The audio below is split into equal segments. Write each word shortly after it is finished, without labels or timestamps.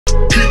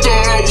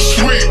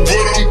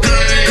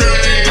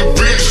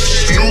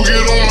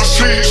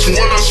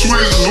when I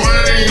switch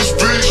lanes,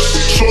 bitch.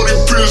 Shorty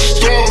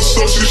pissed off,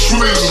 so she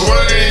switch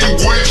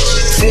language.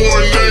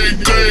 Foreign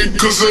everything,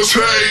 cause that's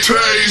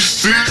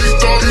tasty. He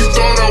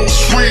thought I was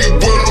sweet,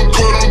 but I'm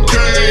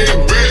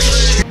cocaine,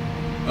 bitch.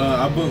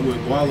 I booked with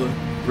Guala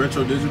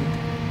Retro Digital.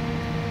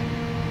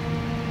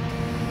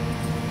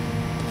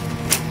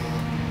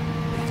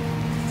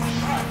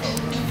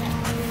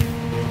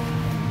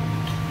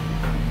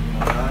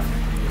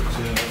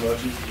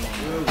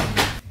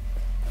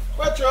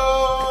 Retro!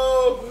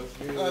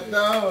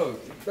 No,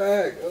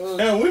 back.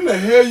 Man, when the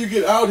hell you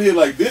get out here?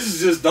 Like, this is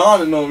just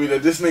dawning on me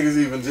that this nigga's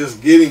even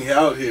just getting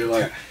out here.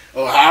 Like,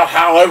 oh,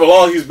 however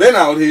long he's been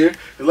out here.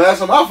 The last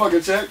time I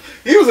fucking checked,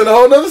 he was in a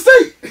whole nother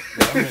state. Yeah,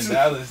 I'm in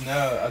Dallas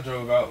now. I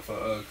drove out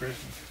for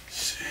Christmas.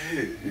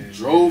 Shit, you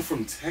drove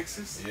from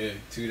Texas? Yeah,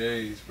 2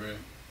 days, bro.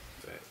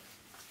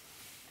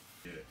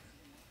 Yeah,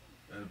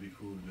 that'd be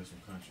cool to do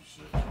some country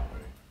shit.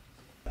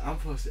 Right? I'm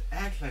supposed to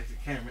act like the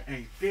camera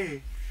ain't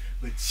there,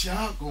 but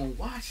y'all gonna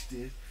watch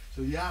this,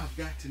 so y'all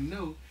got to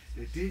know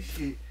that this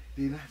shit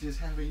did not just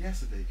happen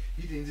yesterday.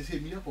 He didn't just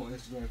hit me up on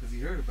Instagram because he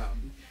heard about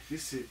me.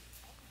 This shit,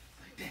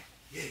 like that,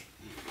 yeah.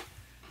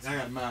 I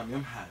gotta mind me,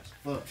 I'm high as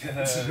fuck.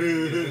 Yeah,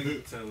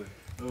 tell it.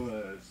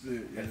 Oh,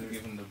 shit. Had to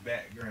give him the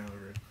background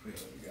real quick.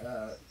 Oh,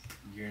 God.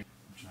 I'm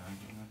trying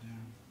to get my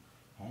damn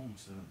home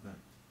set up back.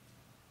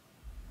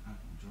 I'm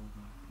enjoying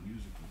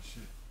music and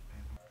shit.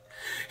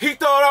 He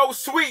thought I was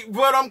sweet,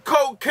 but I'm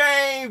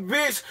cocaine,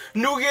 bitch.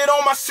 New get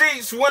on my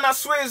seats when I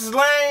switch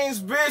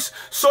lanes, bitch.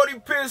 Shorty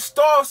pissed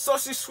off, so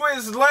she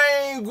switched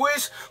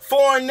language.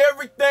 Foreign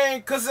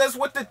everything, cause that's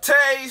what the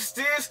taste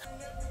is.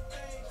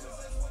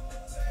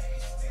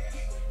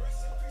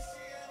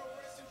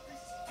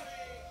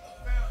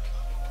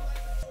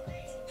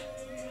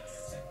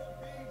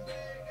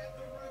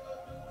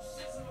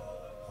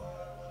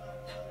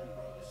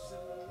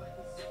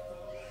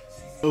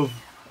 Of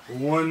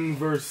one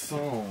verse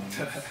song.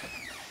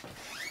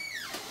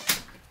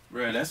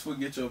 Bro, that's what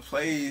get your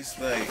plays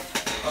like.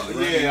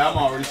 Yeah, I'm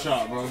already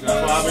shot, bro. I've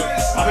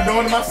been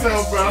doing it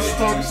myself, bro. I'm just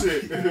talking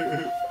shit.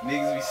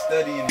 Niggas be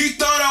studying. He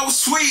thought I was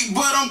sweet,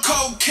 but I'm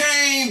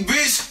cocaine,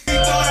 bitch. He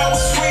thought I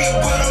was sweet,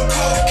 but I'm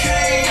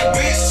cocaine,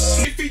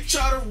 bitch. If he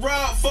try to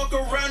rob, fuck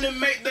around and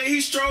make the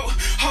heat stroke.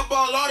 Hop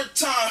all the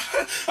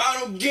time. I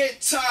don't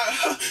get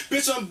tired.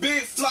 Bitch, I'm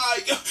big fly.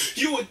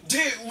 You a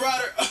dick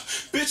rider.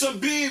 Bitch, I'm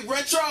big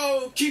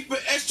retro. Keep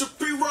it extra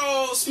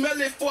pre-roll. Smell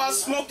it before I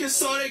smoke it,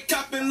 so they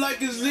copping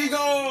like it's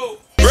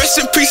legal. Rest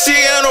in peace,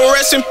 Seattle,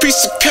 rest in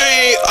peace,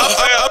 Kane.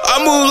 I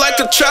move like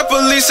a trap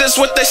police, that's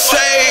what they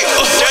say.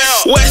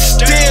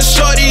 West End,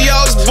 shorty,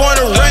 I was born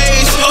and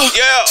raised.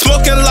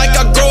 Smoking like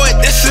I grow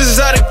it, this is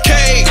out of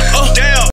cake.